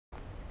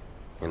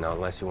You know,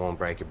 unless you won't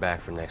break your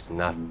back for next to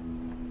nothing.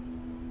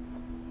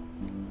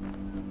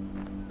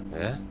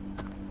 Yeah?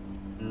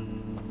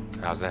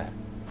 How's that?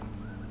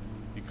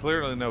 You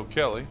clearly know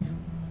Kelly.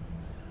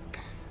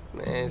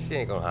 Man, she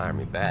ain't gonna hire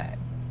me back.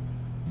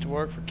 To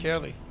work for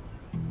Kelly.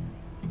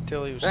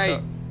 Until he was Hey,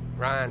 stuck.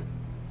 Ryan,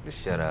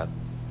 just shut up.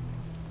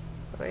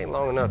 It ain't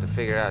long enough to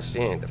figure out she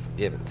ain't the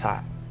forgiving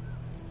type.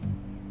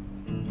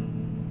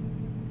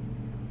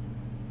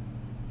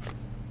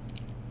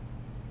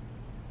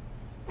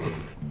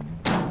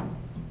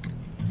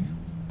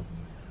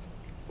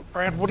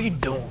 Brad, what are you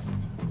doing?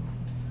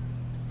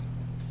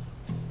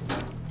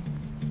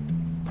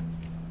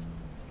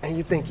 And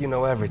you think you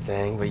know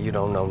everything, but you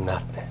don't know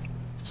nothing.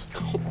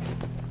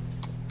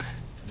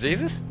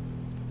 Jesus?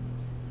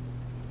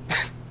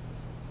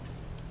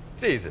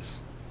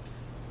 Jesus.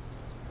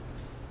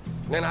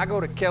 Man, I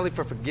go to Kelly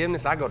for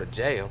forgiveness, I go to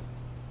jail.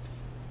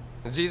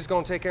 Is Jesus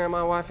gonna take care of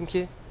my wife and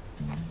kid?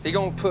 Is he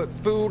gonna put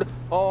food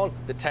on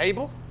the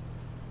table?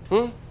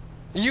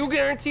 You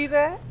guarantee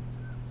that?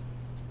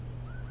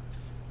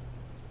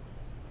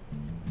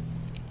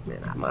 Man,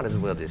 I might as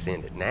well just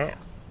end it now.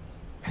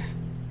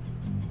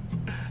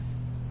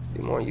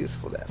 Be more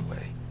useful that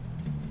way.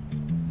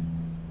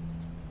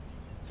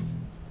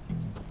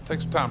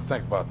 Take some time to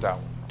think about that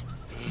one.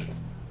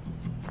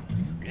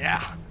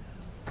 Yeah.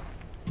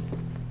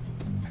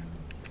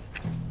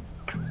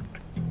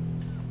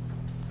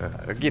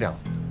 Get on.